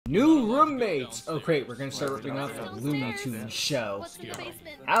New roommates! Oh great, we're gonna start ripping off the Looney Tunes show. What's in the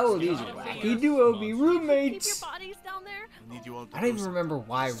basement? How will these wacky duo be Keep your roommates? bodies down there. I don't even remember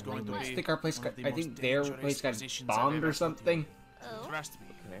why roommates. I think our place got, I think their place got bombed or something. Oh. Trust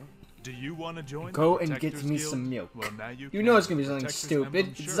me. Do you want to join? Go and get me some milk. Well, now you You know it's can. gonna be something Texas stupid.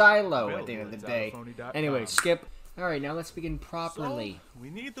 Emblem shirt. Xylo at the end of the Bill day. at xylophony.com. Anyway, skip. Alright, now let's begin properly. So, we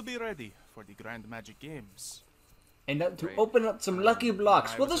need to be ready for the Grand Magic Games. And to open up some lucky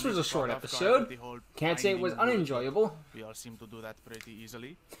blocks. Well, this was a short episode. Can't say it was unenjoyable. We all seem to do that pretty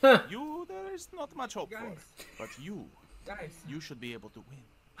easily. Huh. You, there is not much hope for. But you should be able to win.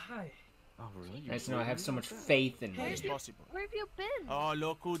 Hi. Oh, really? Nice to know I have so much faith in me. It's possible. Where have you been? Oh,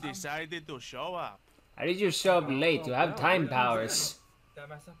 look who decided to show up. How did you show up late? You have time powers. Did I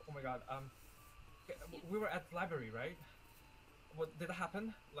mess up? Oh my god. We were at the library, right? What did it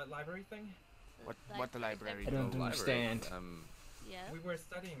happen? Like library thing? What the library? I don't understand. Yeah. We were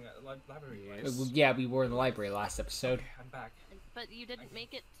studying at library, right? Yes. Yeah, we were in the library last episode. Okay, I'm back. But you didn't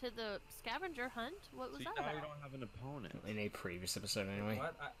make it to the scavenger hunt. What was See, that now we about? don't have an opponent. In a previous episode, anyway.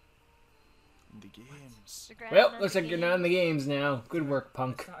 What? The games. The Grand Well, Magic looks like you're not in the games now. Good work,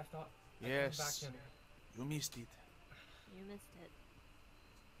 punk. I thought. Yes. I came back in. You missed it. You missed it.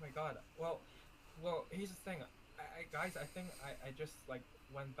 Oh my god. Well, here's the thing. Guys, I think I just like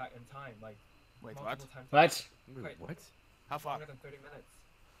went back in time, like Wait, what? multiple times. What? Wait, Wait. what? How far? Longer than 30 minutes.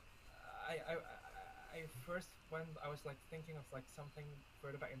 I first when I was like thinking of like something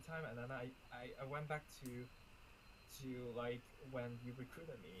further back in time, and then I went back to like when you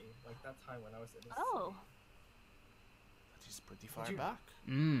recruited me, like that time when I was in the Oh. That is pretty far you- back.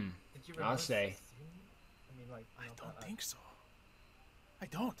 Mmm. Did you I'll remember say. the scene? I mean, like I you know, don't that, think so. I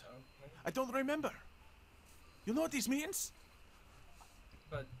don't. Okay, I don't remember. You know what this means?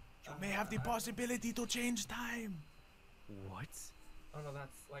 but You may have the possibility to change time. What? Oh no,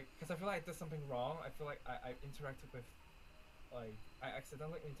 that's like because I feel like I did something wrong. I feel like I interacted with, like I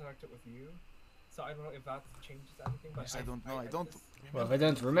accidentally interacted with you, so I don't know if that changes anything. But Yes, I don't know. I don't. just- Well, if I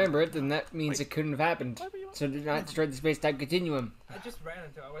don't remember it, then that means Wait. it couldn't have happened. So do not destroy the space-time continuum. I just ran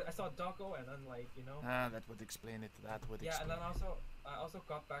into. I saw a doggo, and then like you know. Ah, that would explain it. That would Yeah, and explain. then I also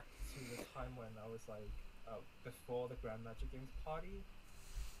got back to the time when I was like before the Grand Magic Games party,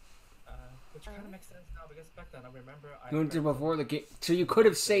 which kind of makes sense now because back then I remember I You went to read before the game, so you could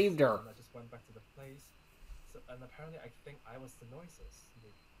have saved her. and I just went back to the place, and apparently I think I was the noises.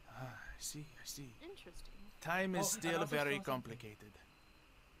 Ah, I see. I see. Interesting. Time is Oh, and still also very saw something. complicated.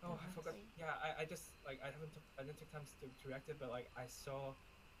 Oh, I forgot. Yeah, I just like I didn't take time to react it, but like I saw,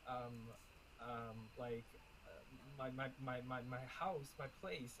 like my house, my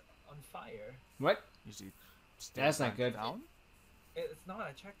place on fire. What? Is it still That's not back good. down? It's not.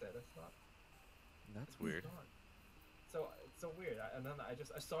 I checked it. It's not. That's It's weird. not. So it's so weird. And then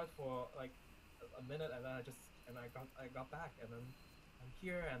I saw it for like a minute, and then I got back, and then I'm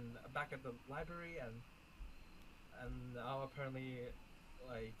here and back at the library, and now apparently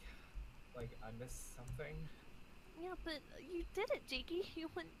like I missed something. Yeah, but you did it, Jakey. You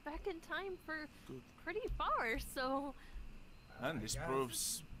went back in time for Good. pretty far, so And I this guess.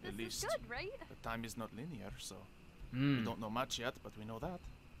 proves, this at is least, good, right? that time is not linear. So we Hmm. don't know much yet, but we know that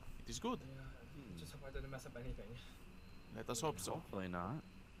it is good. Yeah, just hope I didn't mess up anything. Let us hope so. Hopefully not.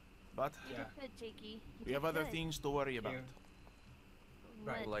 But You Yeah. did good, Jakey. You we have did other good. things to worry about. You.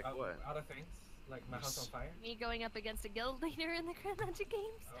 Right. Like what? Other things, like my house on Yes. fire. Me going up against a guild leader in the Grand Magic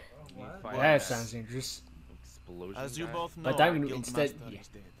Games? Oh, You what? fight- That Yes. sounds dangerous. Explosion. As you guy? both know, But our I'm guild instead- master yeah. is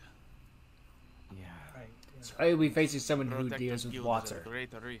dead. Yeah. Right. Yeah. So I will be facing someone who Protector's deals with guild is water. at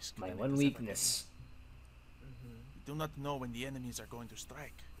greater risk My than it one has ever weakness. Mhm. been. We do not know when the enemies are going to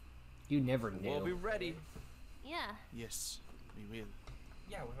strike. You never We'll be knew. ready. Yeah. Yes, we will.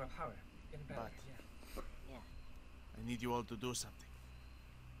 Yeah, with my power. Getting better. But- Yeah. I need you all to do something.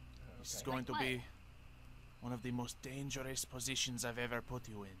 This is Okay. going to Like be one of the most dangerous positions I've ever put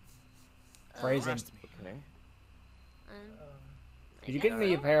you in. Praise him. Trust me. Okay. Um, I Did you guess get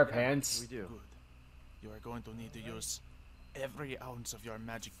me a so. pair of Yeah, pants? We do. Good. You are going to need to use every ounce of your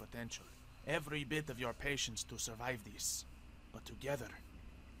magic potential, every bit of your patience to survive this. But together,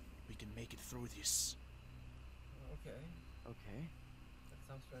 we can make it through this. Okay. Okay. That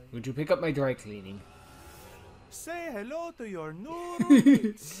sounds very. Would you pick up my dry cleaning? Say hello to your new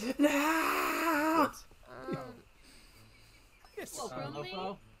roommates. No! Um, Yes.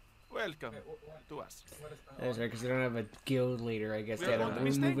 roommate? Welcome Wait, what to us. is That's right, because they don't have a guild leader, I guess. We They are had going a to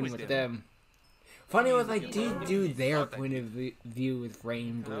be staying moving with with them. them. Funny enough, I did do their point of view with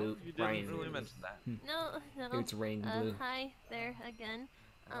Rain Blue. You Rain didn't really Blue. mention that. No, no. It's Rain Blue. Hi there again.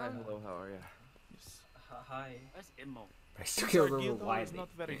 Hi, hello, how are you? Yes. Hi. Where's Immo? I still Since can't our remember guild why hall is they- not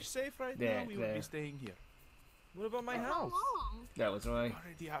very safe right there, now, we will there. be staying here. What about my For how house? long? That was why.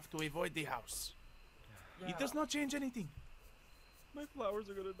 Already have to avoid the house. Yeah. It does not change anything. My flowers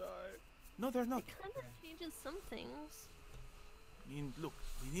are gonna die. No, they're not. It kind of changes some things. I mean, look,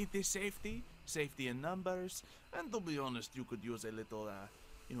 we need this safety in numbers, and to be honest, you could use a little, a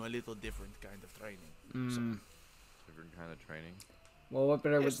little different kind of training. Different kind of training. Well, what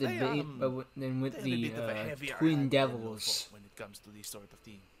better with Yes, the they, than with They're a the bit of a heavier Twin hand than Devils? Lofo when it comes to this sort of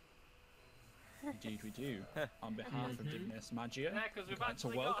thing. Indeed we do. On behalf of Divinus Magia, Yeah, 'cause we'd we've like to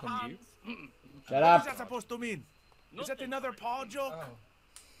actually got welcome you. hands. Shut What up! is that supposed to mean? Is that Nothing. another paw joke? Oh,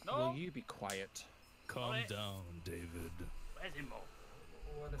 No. Will you be quiet? Calm Alright. down, David. Where's Imo?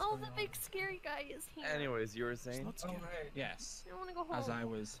 what is Oh, going the on? big scary guy is here. Anyways, you were It's saying? not Oh, scary. right. Yes. I want to go home. As I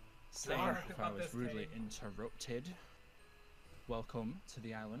was saying, Sorry if I about was this, rudely Kate. interrupted, welcome to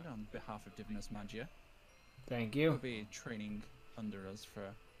the island on behalf of Divinus Magia. Thank You'll you. be training under us for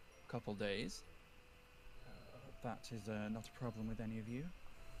a couple days. That is not a problem with any of you.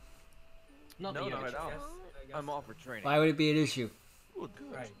 No, the not at all. I guess I'm all for training. Why would it be an issue? Good.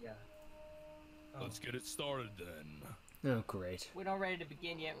 Right, yeah. Oh, Let's get it started then. Oh, great. We're not ready to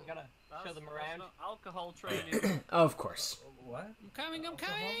begin yet. We gotta show them around. Not alcohol training. Of course. what? I'm coming, I'm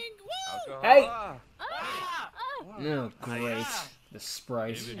coming! Alcohol. Hey! Ah! Oh, great. The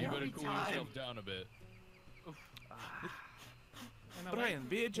sprite. David, you better cool yourself down a bit. Brian,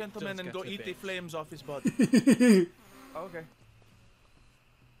 be a gentleman does and get go a eat the bit. flames off his body. Okay.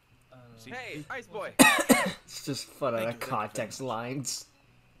 See? Hey, Ice Boy. It's just fun out Thank of you, thank you, context lines.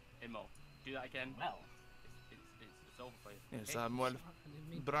 Imo, do that again. Well, It's over for you. Yes, okay? well,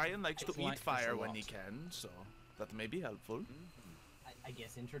 Brian likes to It's eat like this fire a when lot. he can, so that may be helpful. I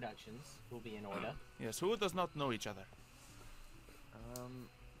guess introductions will be in order. Yes, who does not know each other?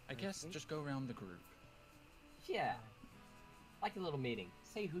 I guess just go around the group. Yeah. Like a little meeting.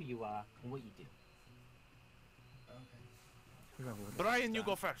 Say who you are and what you do. Okay. Whoever would Brian, you understand.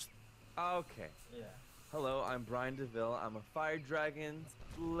 go first. Okay. Yeah. Hello, I'm Brian DeVille. I'm a fire dragon's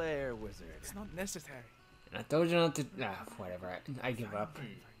lair wizard. It's not necessary. I told you not to. Whatever. I give up.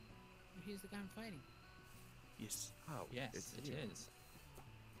 He's the guy I'm fighting. Yes. Oh, Yes, it's it you. is.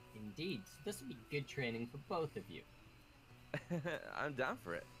 Indeed. This will be good training for both of you. I'm down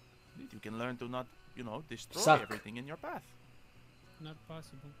for it. You can learn to not, destroy Suck. everything in your path. Not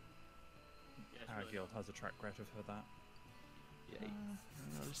possible. Yes, Our really. guild has a track record for that. Yay.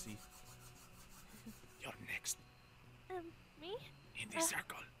 Let's see. You're next Me? in the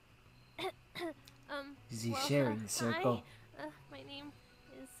circle. The Well, sharing circle. Hi. My name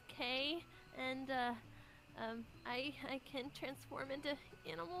is Kay, and I can transform into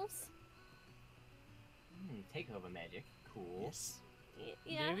animals. Takeover magic. Cool. Yes.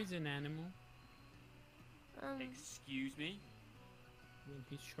 Yeah. David's an animal. Excuse me. When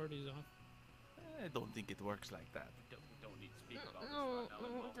his shirt is off. I don't think it works like that. We don't need to speak about this No, right now. no,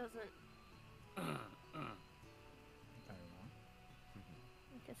 Imo. it doesn't. Very well.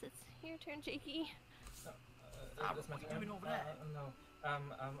 I guess it's your turn, Jakey. That's my what are you turn? doing over there? No.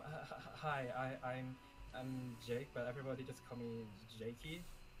 Hi. I'm Jake, but everybody just call me Jakey,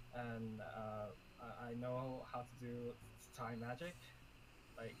 and I know how to do time magic,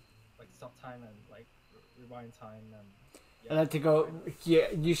 like stop time and like rewind time and. I'd like to go. Yeah,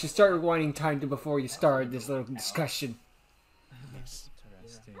 you should start rewinding time to before you start this little discussion. Yes.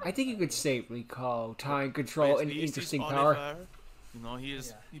 Interesting. I think you could safely call time control Yes, an this is interesting power.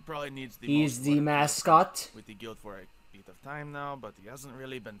 Oliver. He probably needs the He's most the work mascot. with the guild for a bit of time now, but he hasn't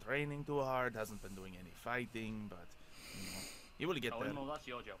really been training too hard, hasn't been doing any fighting, but he will get Oh, there. Imo, that's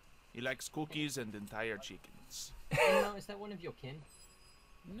your job. He likes cookies and entire chickens. No, is that one of your kin?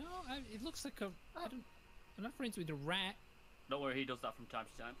 No, it looks like a. I'm not friends with a rat. Don't worry, he does that from time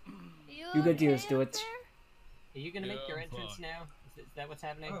to time. You get okay used to up it. there? Are you gonna make Yeah, your I'm entrance fine. now? Is that what's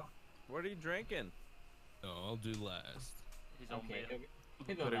happening? Oh, What are you drinking? No, I'll do last. His own Okay, beer.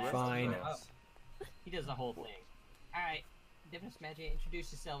 he'll go Very last. well. Fine. Oh. He does the whole thing. Alright, Divinus Magia,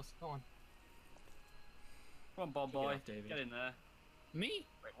 introduce yourselves. Go on. Come on, Bob Kick it boy. off, David. Get in there. Me?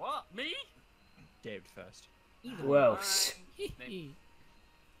 Wait, what? Me? David first. Gross. Name.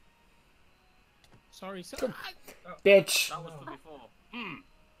 Sorry, sir. Bitch. That was for before. My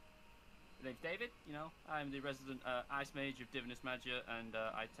name's David, I'm the resident ice mage of Divinus Magia, and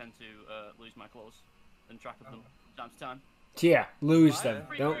I tend to lose my clothes and track of them from time to time. Yeah, lose them.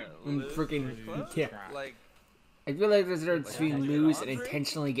 Fine. Don't Lose freaking. clothes? Yeah. Like, I feel like there's a difference between Like lose and laundry?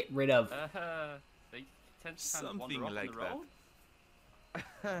 intentionally get rid of. They tend to kind of wander Something off like on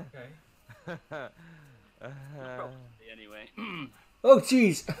the that. road. okay. Probably, anyway. Oh,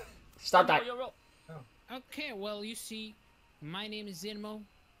 jeez. Stop that. You're up. Okay, well, you see, My name is Zinmo.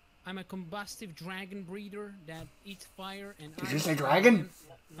 I'm a combustive dragon breeder that eats fire and Did you ice. say dragon?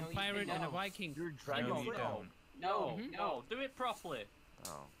 I'm a pirate and a Viking. You're a dragon. No, you don't. No, Mhm. no, do it properly.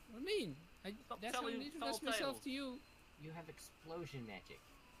 Oh. What do you mean? Stop That's how I telling introduce tall myself tales. to you. You have explosion magic.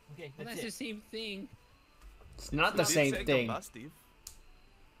 Okay, Well, that's that's it. the same thing. It's not the Did same say thing. combustive.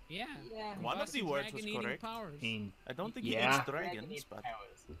 Yeah. Yeah. One of the combustive words was dragon-eating correct. powers. I mean, I don't think Yeah. he eats Dragon dragons, eats but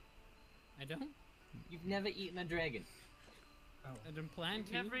powers. I don't. You've never eaten a dragon. I don't plan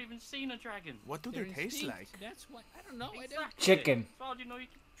to. Never even seen a dragon. what do They're they taste extinct. like? That's what. I don't know. I don't. Exactly. Chicken. So how do you know you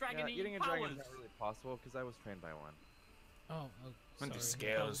dragon Yeah, eating eating a powers? dragon is not really possible because I was trained by one. Oh. And the sorry.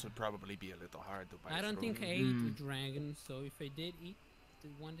 scales would probably be a little hard to bite I don't through. think I ate a Mm. dragon, so if I did eat the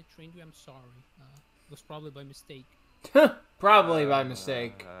one that trained you, I'm sorry. It was probably by mistake. Probably by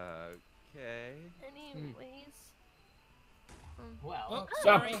mistake. Okay. Anyways. Well, Oh,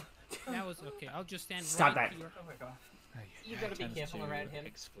 Stop. sorry. That was okay. I'll just stand Stop right that. here. Oh my god. you gotta be Tends careful to around him.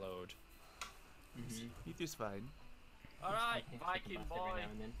 explode. It is fine. Alright, Yeah, Viking combust every boy. now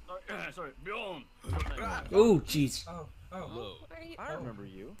and then. Sorry, sorry, Bjorn. Ooh, jeez. Oh, oh. Hello. Are you, I remember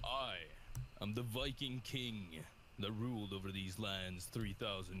you. I am the Viking king that ruled over these lands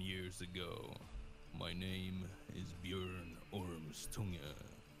 3,000 years ago. My name is Björn Ormstunga.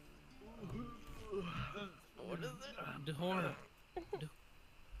 The horn.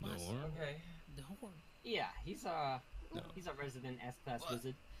 No, Okay. The horn. Yeah, he's a No. resident S-class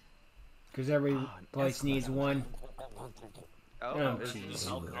wizard. Because every an place S needs class. one. Oh, Oh, it's, jeez.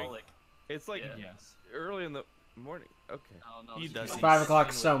 Alcoholic. it's like Yeah. Yes. early in the morning. Okay. Oh, no, He it's does just- it. 5 o'clock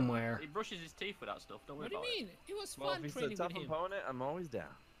Anyway. somewhere. He brushes his teeth with that stuff. Don't worry What do you about mean? It was Well, fun if he's a training tough with him. opponent, I'm always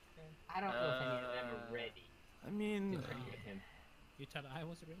down. I don't know if any of them are ready I mean, to train with him. You thought I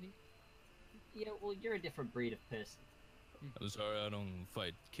was ready? Yeah, well, you're a different breed of person. I'm sorry I don't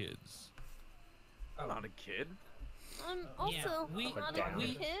fight kids. Oh. I'm not a kid. also we- not Damn. a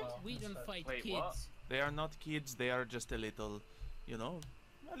kid. We don't fight Wait, kids. what? they are not kids. They are just a little, you know,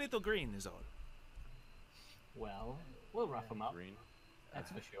 a little green is all. Well, we'll rough him up, Green.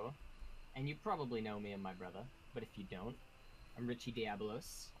 that's for sure. And you probably know me and my brother, but if you don't, I'm Richie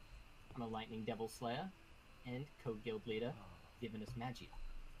Diabolos. I'm a lightning devil slayer and co-guild leader, Divinus Magia.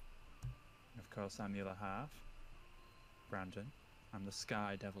 Of course, I'm the other half. Brandon. I'm the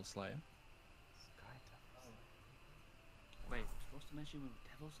Sky Devil Slayer. Wait, supposed to mention we were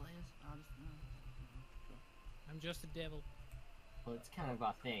devil slayers? Oh, just, no. Sure. I'm just a devil. Well, it's kind of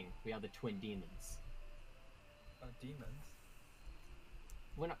our thing. We are the twin demons. Demons.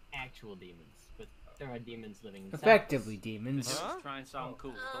 We're not actual demons, but there are demons living inside. Effectively, us. demons. Huh? Try and sound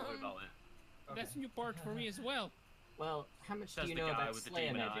cool. Don't worry about it. Okay. That's a new part for me as well. Well, how much Says do you the know guy about with the Slayer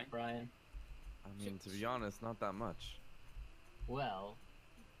demon magic, eye. Brian? I mean, to be honest, not that much. Well,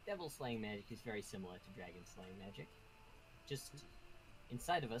 devil slaying magic is very similar to dragon slaying magic. Just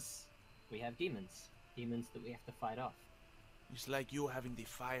inside of us, we have demons. Demons that we have to fight off. It's like you having the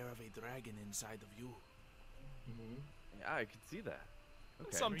fire of a dragon inside of you. Mm-hmm. Yeah, I could see that.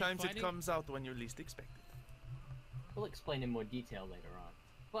 Okay. Sometimes it fighting? comes out when you least expect it. We'll explain in more detail later on.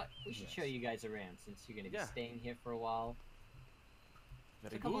 But we should show Yes. you guys around since you're going to be Yeah. staying here for a while.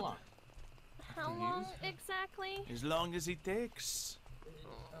 Very So come good. along. How long exactly? As long as it takes.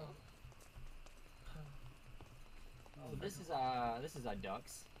 So this is our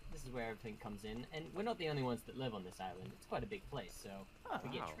docks. This is where everything comes in, and we're not the only ones that live on this island. It's quite a big place, so we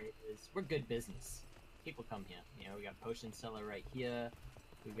get wow. traders. We're good business. People come here. You know, we got potion seller right here.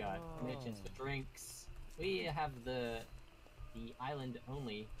 We got merchants for drinks. We have the island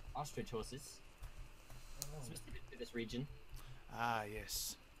only ostrich horses, specific to this region. Ah,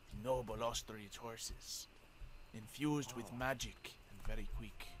 yes. Noble ostrich horses. Infused with magic and very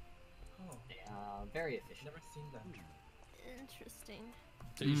quick. Oh, They are very efficient. never seen that. Interesting.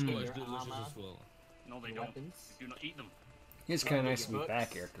 Tastes Mm. quite Your delicious armor. as well. No, they and don't. weapons. Do not eat them. It's kind of Well, nice to be books.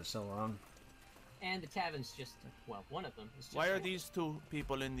 back here after so long. And the tavern's just, well, one of them is just Why are right- these two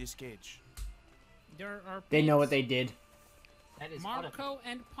people in this cage? There are. They know what pigs. they did. That is one of them. Marco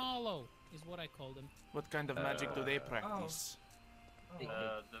and Paulo is what I call them. What kind of magic do they practice? They-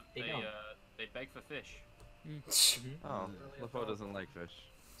 They, they don't. they beg for fish. Oh, LeFou doesn't like fish.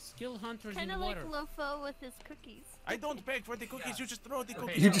 Skill hunters Kind in of like water. Lofo with his cookies. I don't beg for the cookies, you just throw the Okay.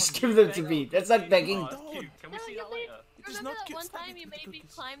 cookies You on just me. give them to me. That's not begging. Oh, that's cute. Can we No, see you that made- later? It is Remember not that cute. one Stop time it you with the made me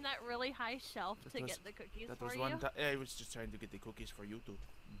cookies. climb that really high shelf That to was- get the cookies That for was you? one time. I was just trying to get the cookies for you two.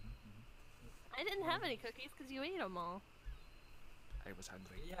 I didn't have any cookies because you ate them all. I was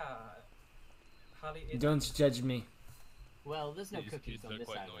hungry. Yeah. Harley ate Don't judge me. Well, there's no These cookies kids on are this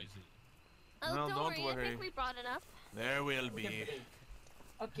quite island. noisy. Oh, No, don't don't worry. I worry. think we brought enough. There will be.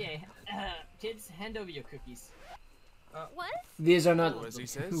 Okay, kids, hand over your cookies. What? These are not. Do as he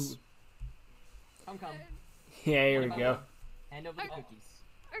says. Come. Yeah, here we What go. about- Hand over the cookies.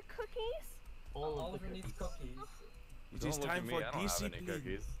 Our cookies? All of Oliver the needs cookies. cookies. It is time for I don't have any discipline.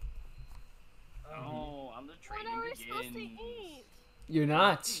 cookies. Oh, and the What training are we supposed to begins. eat? You're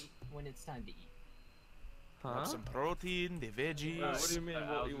not. When it's time to eat. Huh? Have some protein, the veggies. What do you mean?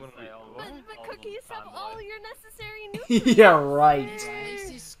 What you want to eat? But cookies have all your necessary Yeah, nutrients. right.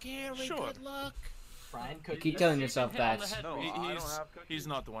 This is scary. Sure. Good luck. Brian You cookies. keep telling yourself that. No, He- I don't he's, have cookies. he's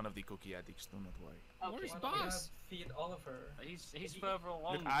not one of the cookie addicts, do not worry. Where's Why don't you boss? feed Oliver? He's further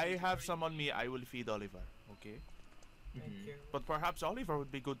along. Look, I have some on me, I will feed Oliver, okay? Thank you. But perhaps Oliver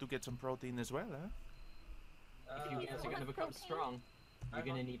would be good to get some protein as well, huh? If you guys are gonna become strong, you're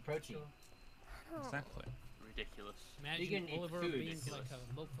gonna need protein. Exactly. Ridiculous. Imagine gonna need Oliver food. being like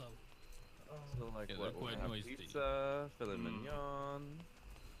a mofo. So like Yeah, what? they're We'll quite have noisy. pizza, filet mignon.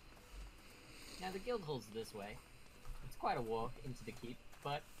 Now the guild hall's this way. It's quite a walk into the keep,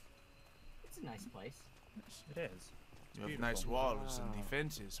 but it's a nice place. It is. You have nice walls and Wow.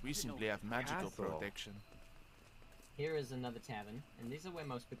 defenses. We simply have magical Castle. protection. Here is another tavern, and these are where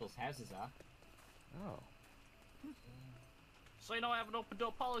most people's houses are. Oh. So you know I have an open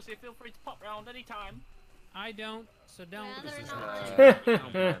door policy. Feel free to pop round anytime. I don't, so don't. Rather This is not. I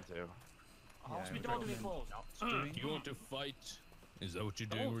don't plan to. What's Yeah, my we door to be recommend closed? not doing You want to fight? Is that what you're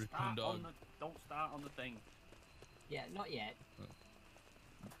doing, Don't Raccoon start Dog? on the. Don't start on the thing. Yeah, not yet.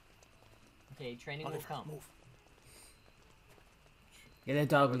 Okay, training will Oliver, come. move. Get a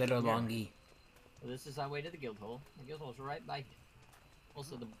dog, little longy. Well, this is our way to the guild hall. The guild hall's right by here.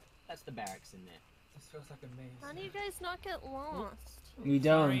 Also, that's the barracks in there. This feels like a maze. How do you guys not get lost? You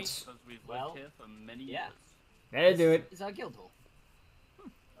don't. Because we've Well, lived here for many yeah. years. That'll do it. This is our guild hall.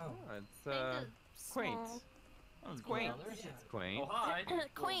 Oh, Oh, it's Kinda quaint. small. Oh, It's quaint. Well, there's It's quaint. Oh, hi. little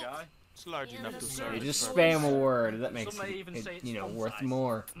Quaint. guy. It's large Yeah, enough to that's serve. You right. its just purpose. spam a word. That makes Some may even say it, it's you know, fun worth size.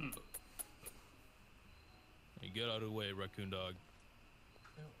 more. Hey, get out of the way, Raccoon Dog.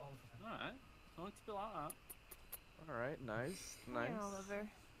 no, Oliver. Alright. I want to be like that. All right, nice, nice. Here, Oliver.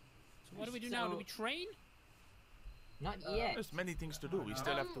 So what do we do now? Do we So- train? Not yet. There's many things to do. We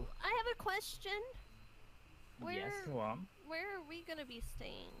still have to. I have a question. Where, Yes. Go on. where are we gonna be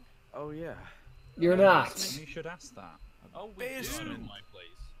staying? Oh yeah. You're not. You should ask that. Oh, we Not Basement. in my place.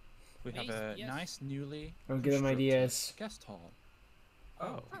 We have Base- a yes. nice newly Don't give them constructed ideas. guest hall.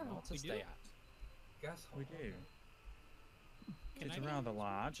 Oh, Not to we stay do? at. guess We hall. do. Can It's I be? rather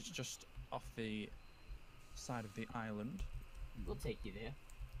large. It's just off the side of the island. We'll take you there.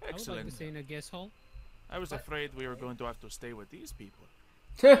 I would like Excellent. to stay in a guest hall. I was afraid we were going to have to stay with these people.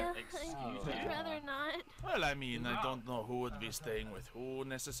 Yeah, Excuse I'd me. rather not. Well, I mean, I don't know who would be staying with who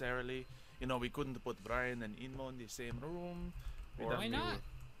necessarily. You know, we couldn't put Brian and Inmo in the same room. We'd Or have Why to- not?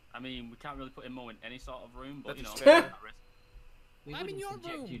 I mean, we can't really put Immo in any sort of room, but That you know, is take fair. that risk. We I'm in wouldn't your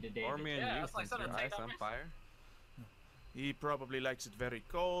subject room. you to David. Or me and Yeah, you, that's like since your something to ice take on that fire. He probably likes it very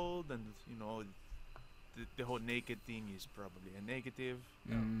cold, and you know, the whole naked thing is probably a negative.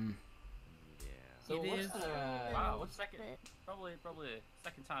 Mm. Yeah. So It what's is. the Wow, What's second, it? probably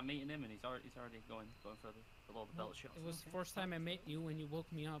second time meeting him, and he's already going further below the belt shots. It was the first time I met you when you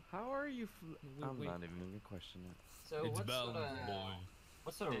woke me up. How are you? Wait, I'm wait. not even gonna question it. so It's what balance, sort of boy.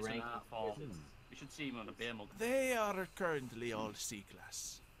 what sort of It's an rank art form. is it? You should see him on a beer mug. They are currently all C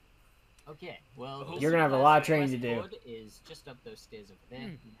class. Okay, well Oh. the You're gonna have a C-class lot of training to do. board is just up those stairs over there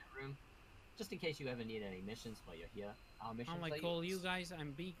in that room. Just in case you ever need any missions while you're here. Our missions Unlike are all you yours. guys,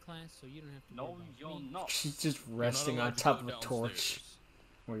 I'm B class, so you don't have to No, worry about you're me. not. She's just You're not resting on allowed to top go of a torch. downstairs.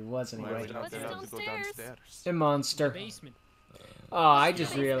 Where he was Why anyway. would they have to What's go downstairs? downstairs? A monster. Basement. Oh, I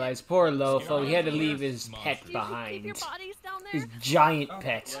just realized. Poor Lofo. He had to leave his Monsters. pet You should keep your behind. bodies down His there. giant Oh.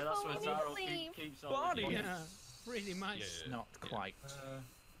 pet. Yeah, that's Oh, what we Taro need to leave. keeps all Body. the Yeah, pretty much. Yeah. Not quite.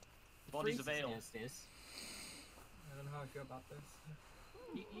 Bodies Freeze is avail. downstairs. I don't know how I feel about this.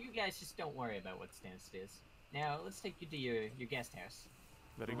 You guys just don't worry about what's downstairs. Now let's take you to your guest house.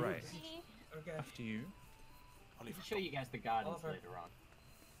 Very Right. good. See? Okay. After you. We Oliver, can show you guys the gardens Oliver. later on.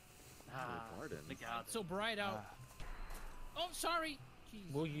 Ah, gardens. the garden. It's so bright out. Oh, sorry.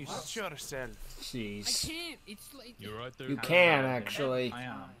 Jeez. Will you? watch yourself. I Jeez. can't. It's like. You're right there. You Kyle. can, actually. I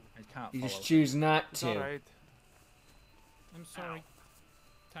am. I can't You follow. just choose not It's to. alright. I'm sorry,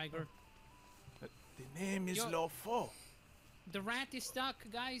 Tiger. The name is Yo- Lofo. The rat is stuck,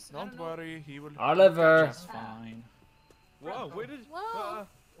 guys. I Don't don't know. worry, he will. Oliver. That's fine. Whoa, where did? Whoa.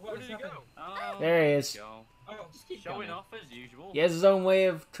 Where did he go? Oh, There he is. go. Oh, Just keep Showing going. off as usual. He has his own way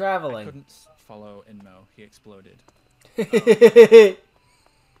of I traveling. couldn't follow Inmo. He exploded.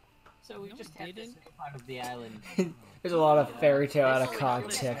 So we No, just we had this didn't. new part of the island. There's a lot of fairy tale out of Basically,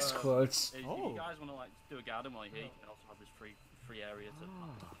 context quotes. If Oh. you guys want to like do a garden while you're here, you can also free area to.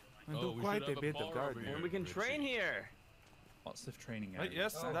 And Oh, do we should quite have a a bit bar of over gardening. here. And we can train here. Lots of training Right,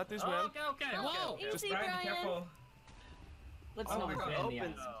 areas. yes, Oh. that is Oh, well. okay. Whoa! Just Easy, Brian, be Brian. careful. Let's Oh not my God. defend the Open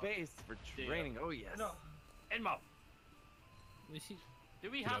island. space for Deal. training. Oh yes. No. Enmo, We see.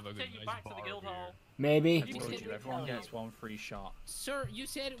 do we Could have have to a take you nice back to the bar guild over hall? here. Maybe. I told said you, we everyone tell gets one free shot. Sir, you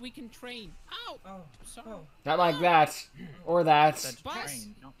said we can train. Ow! Oh. Sorry. Oh. Not like that. Or that. Said Boss!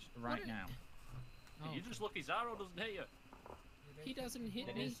 train, not right now. Oh, You just lucky Zaro doesn't hit you. he doesn't hit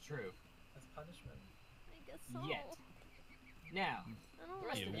That me. is true. That's punishment. I guess so. Yet. Now, I don't the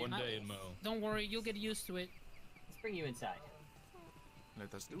rest like of Yeah, you, one day, Mo. Don't worry, you'll get used to it. let's bring you inside.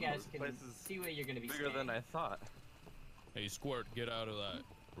 Let us do You guys it. can place is see where you're gonna be Bigger staying. than I thought. Hey, Squirt, get out of that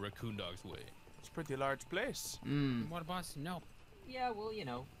raccoon dog's way. It's a pretty large place. Mm. What, boss? No. Yeah, well, you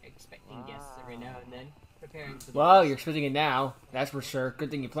know, expecting guests every now and then, preparing for the Well, worst. you're expecting it now. That's for sure. Good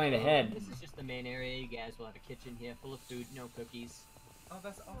thing you planned ahead. This is just the main area. You guys will have a kitchen here full of food, no cookies. Oh,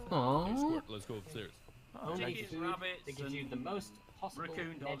 that's awful. Hey, Aww. Squirt, let's go upstairs. Only Chickens, food rabbits, that gives you and the most possible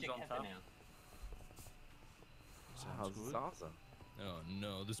raccoon dogs magic on ever top. now. Wow, Sounds this is good. awesome. Oh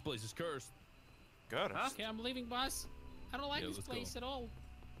no, this place is cursed. Good. Huh? Okay, I'm leaving, boss. I don't like Yeah, this let's go. place at all.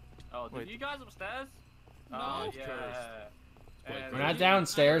 Oh, did Wait. you guys upstairs? No. Oh, It's yeah. Wait, We're not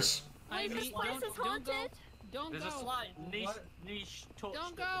downstairs. I This mean, place is don't go. haunted. Don't There's go. a slight niche, What? niche touch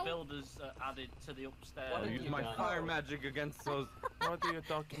Don't that go. the builders added to the upstairs. What I'll have use you my done? fire magic against those. What are you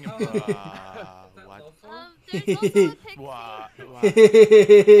talking Oh. about? Is that What? lawful? There's also a pixie. What?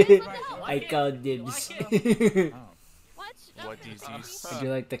 I called dibs. Oh. Watch. What is this? Would you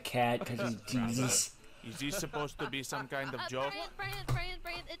like the cat? Because he's Jesus. Is this supposed to be some kind of joke?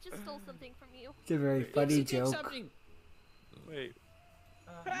 Brian, it just stole something from you. It's a very funny Pixie, take joke. something. Wait.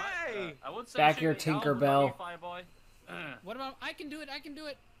 Hey! I would say Back shoot your the owl, Tinkerbell. but not you, Fireboy. What about? I can do it. I can do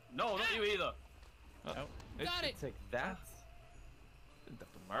it. No, not you either. Got it. Take that.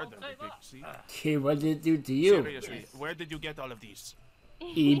 Murder I'll take the that. pixie. Okay, what did it do to you? Seriously, where did you get all of these?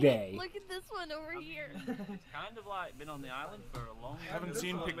 eBay. Look at this one over here. Kind of like been on the island for a long I haven't This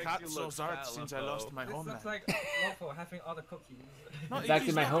seen one makes you Picasso's look art fat, since I Lampo. lost my This homeland. looks like lawful having all the cookies. No, Back it in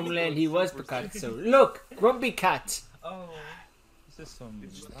is my not. homeland, he was Picasso. Look, Grumpy Cat. Oh. Is this some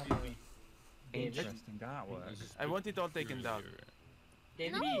David, interesting artwork? I want it all taken down.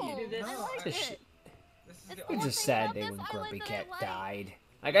 David, No, you can do this. I like This it. This is It's the the It's one just thing sad about day this when island Grumpy that I Cat like. died.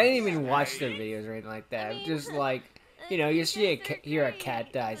 Like, I didn't even watch their videos or anything like that. mean, Just like, you know, you see hear a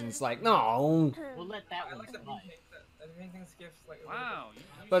cat dies and it's like, no. We'll let that I one like the slide. painting. The paintings gives like a Wow.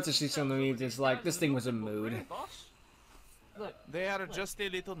 But to see some of me just like, this thing was a mood. Boss, Look, They are just a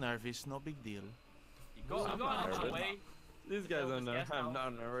little nervous, no big deal. you got I'm out of nervous. the way. These guys Focus, are no, yes, I'm now.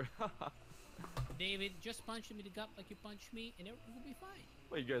 not nervous. David, just punch him in the gut like you punched me, and it will be fine.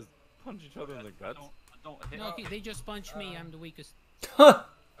 Wait, you guys punch each other in the guts? I don't hit. No, okay, they just punched me. I'm the weakest. Huh.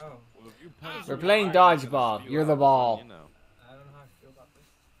 Oh. Well, if you punch We're me playing hard, you dodgeball. gotta You're feel the how ball. fun, you know. I don't know how I feel about this.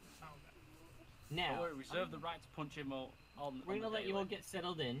 now, Don't worry, reserve the right to punch him all on we're on gonna the let you all daily. get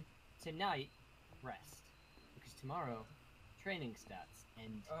settled in. Tonight, rest. Because tomorrow, training starts,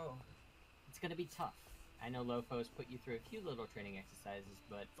 and Oh. it's gonna be tough. I know Lofo's put you through a few little training exercises,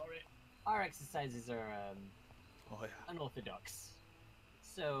 but Sorry. our exercises are, Oh yeah. unorthodox.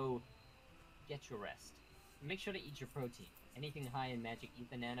 So, get your rest. Make sure to eat your protein. Anything high in magic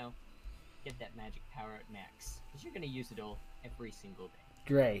ether nano, get that magic power at max. Because you're gonna use it all every single day.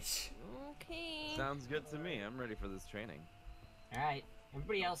 Great. Okay. Sounds good to me. I'm ready for this training. Alright,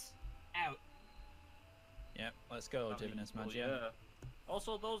 everybody else, out. Yep, let's go, Divinus Magia.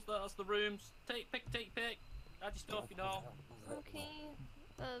 Also, that's the rooms. Take. Add your stuff, you know. Okay.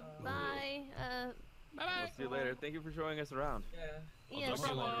 Bye. Bye We'll see you later. Thank you for showing us around. Yeah. Yeah, talk to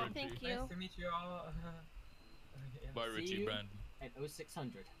you no, later, thank Richie. you. Nice to meet you all. Yeah. Bye, See Richie you Brand. at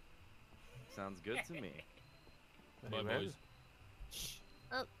 0600. Sounds good to me. Bye, well. boys.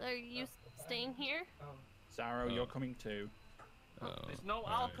 Oh, are you staying here? Oh. Zaro, Oh. you're coming too. Oh, There's no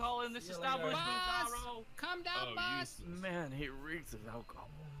alright. alcohol in this See you later. establishment, Boss! Zaro. Calm down, Oh, boss. useless. Man, he reeks of alcohol.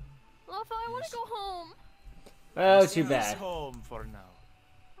 Lofo, I want to go home. Oh, This too is bad. home for now.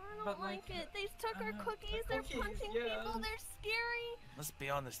 I don't But, like like, it. They took our the cookies. They're cookies, punching yeah. people. They're scary. Let's be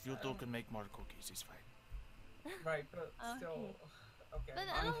honest, you two can make more cookies, it's fine. Right, but still. Okay. Okay. But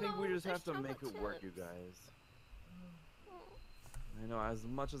I I don't think know, we just there's have to make chocolate it work, you chips. guys. I know, as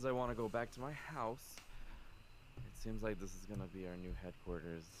much as I want to go back to my house, it seems like this is gonna be our new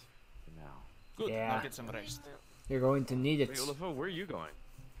headquarters for now. Good, Yeah. now get some rest. You're going to need it. Wait, Olafo, where are you going?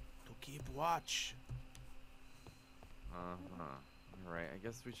 To keep watch. Uh-huh. Alright, I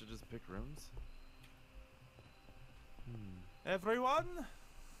guess we should just pick rooms. Everyone?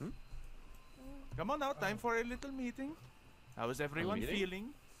 Hmm? Come on now, time for a little meeting. How is everyone meeting? feeling?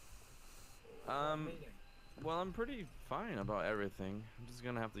 Well, I'm pretty fine about everything. I'm just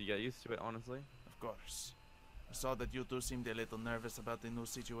gonna have to get used to it, honestly. Of course. I saw that you two seemed a little nervous about the new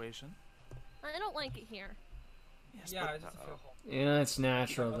situation. I don't like it here. Yes, Yeah, I but, just feel home. Yeah, it's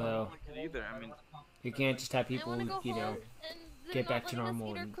natural I though. don't like it either. I mean, You can't just have I people, want to go you know, home, and they're get not back to letting us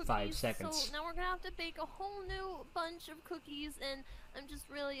normal eat our in cookies, 5 seconds. So now we're gonna have to bake a whole new bunch of cookies, and I'm just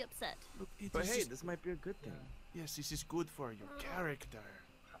really upset. look, it but is hey, just- this might be a good thing. yes, this is good for your character.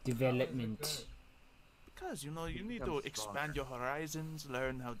 Development. Because, you know, you You need become to expand your horizons,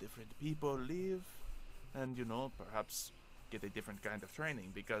 learn how different people live, and, you know, perhaps get a different kind of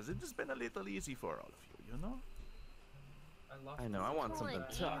training, because it has been a little easy for all of you, you know? I know, I want something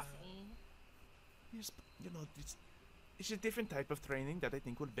Like, tough. easy. Yes, but, you know, it's a different type of training that I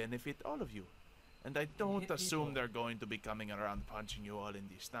think will benefit all of you. And I don't hit assume people. they're going to be coming around punching you all in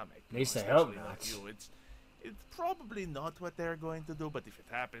the stomach. At least I hope especially not. You. It's probably not what they're going to do, but if it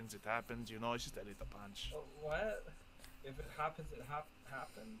happens, it happens, you know, it's just a little punch. What? If it happens, it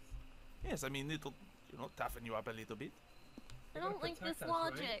happens? Yes, I mean, it'll, you know, toughen you up a little bit. I They're gonna don't like this protect us, right?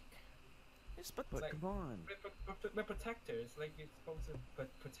 logic. Yes, but, But Like- come on. We're protectors. Like, you're supposed to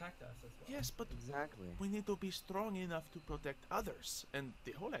protect us as well. yes, but Exactly. we need to be strong enough to protect others. And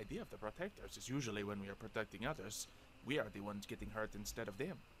the whole idea of the protectors is usually when we are protecting others, we are the ones getting hurt instead of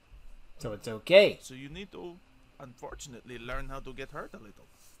them. So it's okay. So you need to, unfortunately, learn how to get hurt a little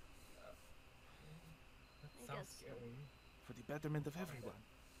That I sounds guess. scary. for the betterment of everyone.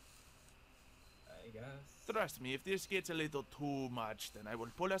 I guess. Trust me, if this gets a little too much, then I will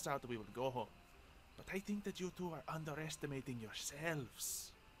pull us out, we will go home. But I think that you two are underestimating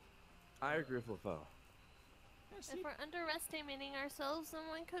yourselves. I agree with LaFo. Yes, If we're underestimating ourselves, then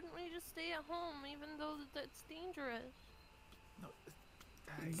why couldn't we just stay at home, even though that's dangerous? no,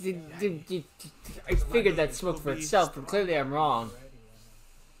 I figured that spoke for itself, but clearly I'm wrong.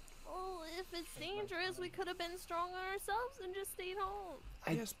 Well, if it's dangerous, we could have been strong on ourselves and just stayed home.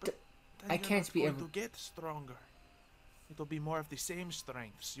 yes, but then I you're can't not be going ever- to get stronger. It'll be more of the same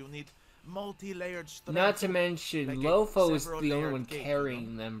strengths. You need multi-layered strength. Not to mention, like a Lofo is several the only layered one cake, you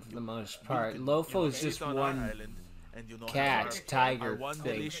carrying them for the most You part. can, Lofo is sit just on our one island, and you know, cat, have our tiger one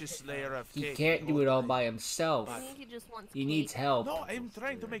thing. delicious layer of He cake can't the do whole it all time. by himself. I think he just wants He cake. needs help. No, I'm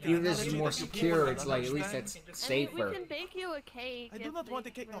trying to make Even it if this is more secure, it's like at least that's I mean, safer. we can bake you a cake. I do if not want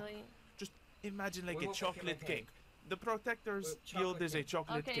they a cake, no. Really... Just imagine like We a will make it like chocolate cake. cake. The Protectors Chocolate Guild is a cake.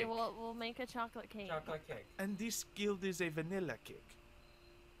 chocolate Okay, cake, we'll make a chocolate cake. Chocolate cake. and this guild is a vanilla cake.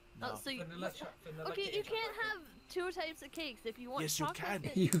 Oh, No. so you, Vanilla okay, cake you and can't chocolate have two types of cakes. If you want Yes, you chocolate, can.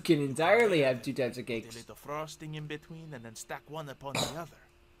 then- You can entirely have two types of With a cakes. little frosting in between, and then stack one upon the other,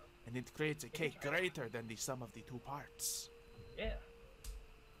 and it creates a cake greater than the sum of the two parts. cake. Yeah.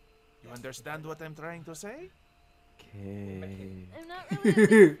 You understand what I'm trying to say? Okay. I'm not really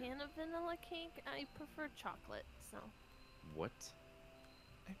a big fan of vanilla cake. I prefer chocolate. So What?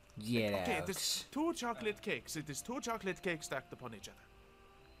 Get Okay, out. it is two chocolate cakes. It is two chocolate cakes stacked upon each other.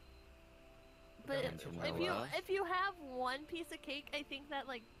 But vanilla. if you have one piece of cake, I think that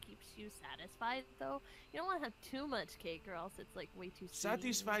like keeps you satisfied. Though you don't want to have too much cake, or else it's like way too sweet.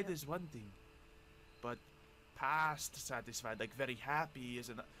 Satisfied is one thing, but past satisfied, like very happy, is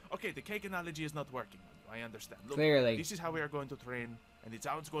another. Okay, the cake analogy is not working on you. I understand. Look, Clearly. this is how we are going to train, and it's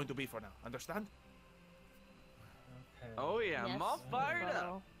how it's going to be for now. Understand? Okay. Oh yeah, I'm all fired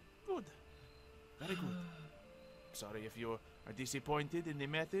up. Good. Very good. Sorry if you are disappointed in the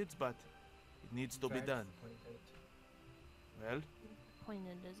methods, but it needs to be Very done. disappointed. Well,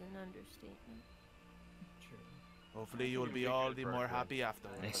 Pointed is an understatement. True. hopefully you'll be all the more happy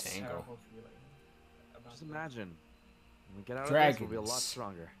afterwards. Nice angle. Terrible feeling about Just that. imagine. When we get out of this, we'll be a lot Dragons.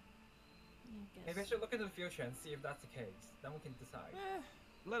 stronger. I Maybe I guess. should look into the future and see if that's the case. Then we can decide.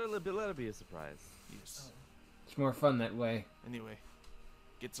 Let it be a surprise. Yes. It's more fun that way. Anyway,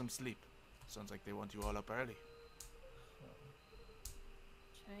 get some sleep. Sounds like they want you all up early.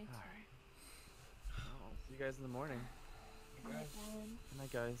 Try to. Alright. I'll see you guys in the morning. Guys, Good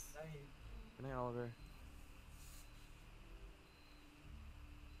night, guys. night. Good night, Oliver.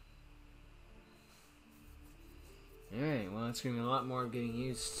 Alright, well, it's going to be a lot more getting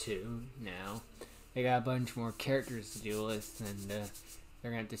used to now. They got a bunch more characters to deal with, and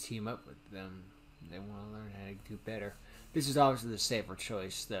they're going to have to team up with them. They want to learn how to do better. This is obviously the safer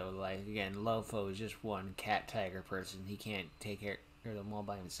choice, though. Like, again, Lofo is just one cat-tiger person. He can't take care of them all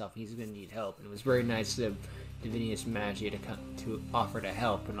by himself. He's going to need help. And it was very nice of Divinius Magia to offer to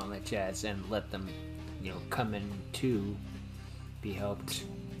help and all that jazz, and let them, come in to be helped.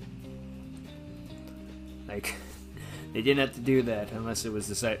 Like, They didn't have to do that unless it was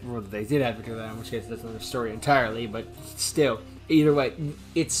the site rule that they did have to do that, in which case that's another story entirely. But still, either way,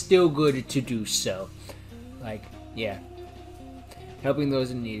 it's still good to do so. Like, yeah. Helping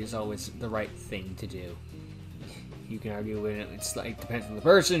those in need is always the right thing to do. You can argue with it, it's like, depends on the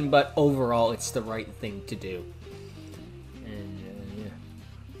person, but overall, it's the right thing to do. And, yeah.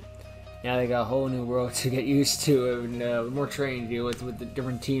 Now they got a whole new world to get used to, and more training to deal with the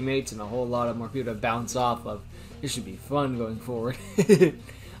different teammates, and a whole lot of more people to bounce off of. This should be fun going forward. I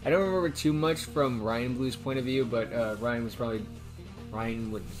don't remember too much from Ryan Blue's point of view, but Ryan was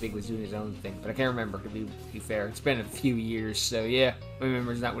doing his own thing, but I can't remember, to be fair. It's been a few years, so yeah, my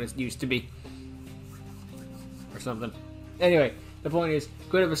memory's not what it used to be. Or something. Anyway, the point is,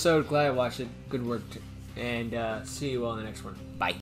 good episode, glad I watched it, good work, and see you all in the next one.